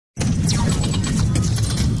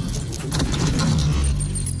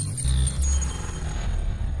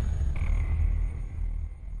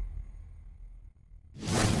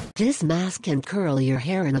This mask can curl your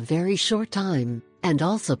hair in a very short time, and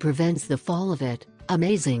also prevents the fall of it.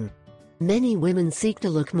 Amazing! Many women seek to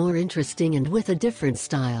look more interesting and with a different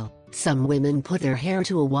style. Some women put their hair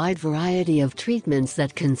to a wide variety of treatments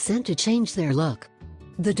that consent to change their look.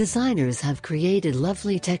 The designers have created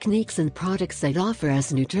lovely techniques and products that offer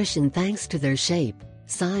us nutrition thanks to their shape,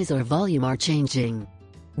 size or volume are changing.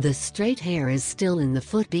 The straight hair is still in the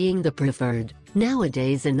foot being the preferred.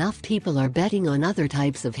 Nowadays enough people are betting on other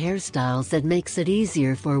types of hairstyles that makes it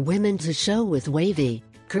easier for women to show with wavy,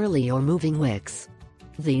 curly or moving wicks.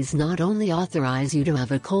 These not only authorize you to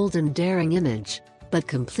have a cold and daring image, but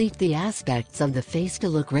complete the aspects of the face to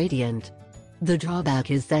look radiant. The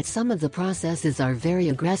drawback is that some of the processes are very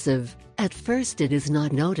aggressive. At first it is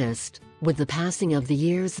not noticed. With the passing of the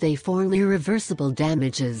years they form irreversible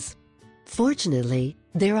damages. Fortunately,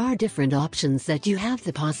 there are different options that you have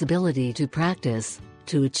the possibility to practice,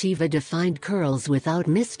 to achieve a defined curls without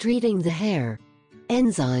mistreating the hair.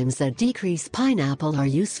 Enzymes that decrease pineapple are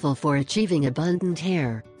useful for achieving abundant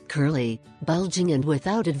hair, curly, bulging and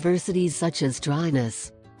without adversities such as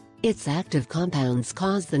dryness. Its active compounds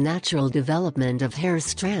cause the natural development of hair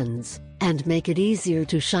strands, and make it easier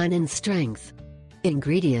to shine in strength.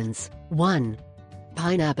 Ingredients: 1.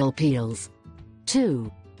 Pineapple peels.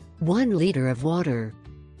 2. 1 liter of water.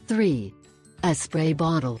 3. A spray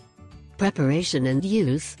bottle. Preparation and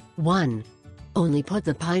use: 1. Only put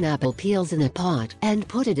the pineapple peels in a pot and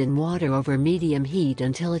put it in water over medium heat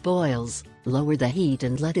until it boils. Lower the heat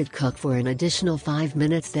and let it cook for an additional 5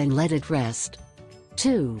 minutes, then let it rest.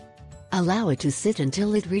 2. Allow it to sit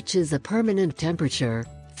until it reaches a permanent temperature.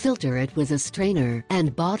 Filter it with a strainer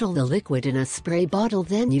and bottle the liquid in a spray bottle.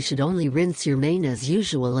 Then you should only rinse your mane as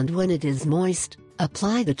usual, and when it is moist,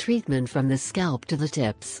 apply the treatment from the scalp to the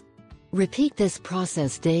tips. Repeat this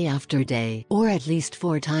process day after day, or at least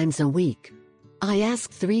 4 times a week. I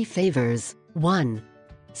ask 3 favors. 1.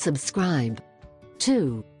 Subscribe.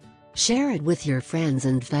 2. Share it with your friends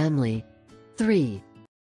and family. 3.